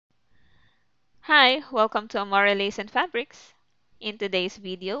Hi, welcome to Amore Lace and Fabrics. In today's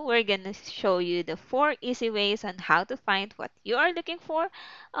video, we're gonna show you the 4 easy ways on how to find what you are looking for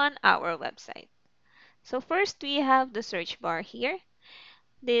on our website. So first, we have the search bar here.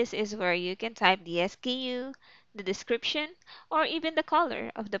 This is where you can type the SKU, the description, or even the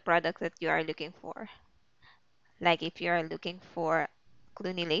color of the product that you are looking for. Like if you are looking for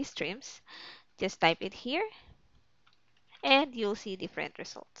Cluny lace trims, just type it here and you'll see different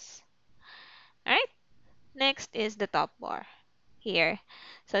results. Alright, next is the top bar here.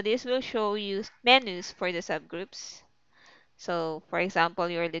 So this will show you menus for the subgroups. So for example,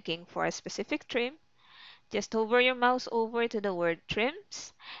 you're looking for a specific trim, just hover your mouse over to the word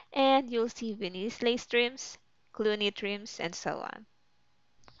trims and you'll see Venice lace trims, Cluny trims, and so on.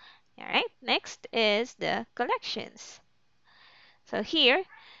 Alright, next is the collections. So here,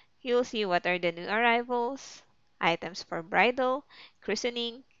 you'll see what are the new arrivals, items for bridal,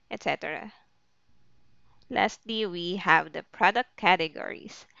 christening, etc. Lastly, we have the product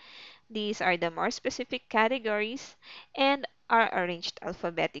categories. These are the more specific categories and are arranged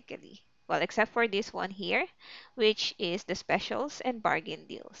alphabetically. Well, except for this one here, which is the specials and bargain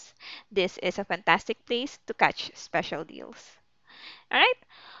deals. This is a fantastic place to catch special deals. Alright,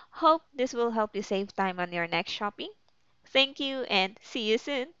 hope this will help you save time on your next shopping. Thank you and see you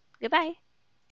soon. Goodbye.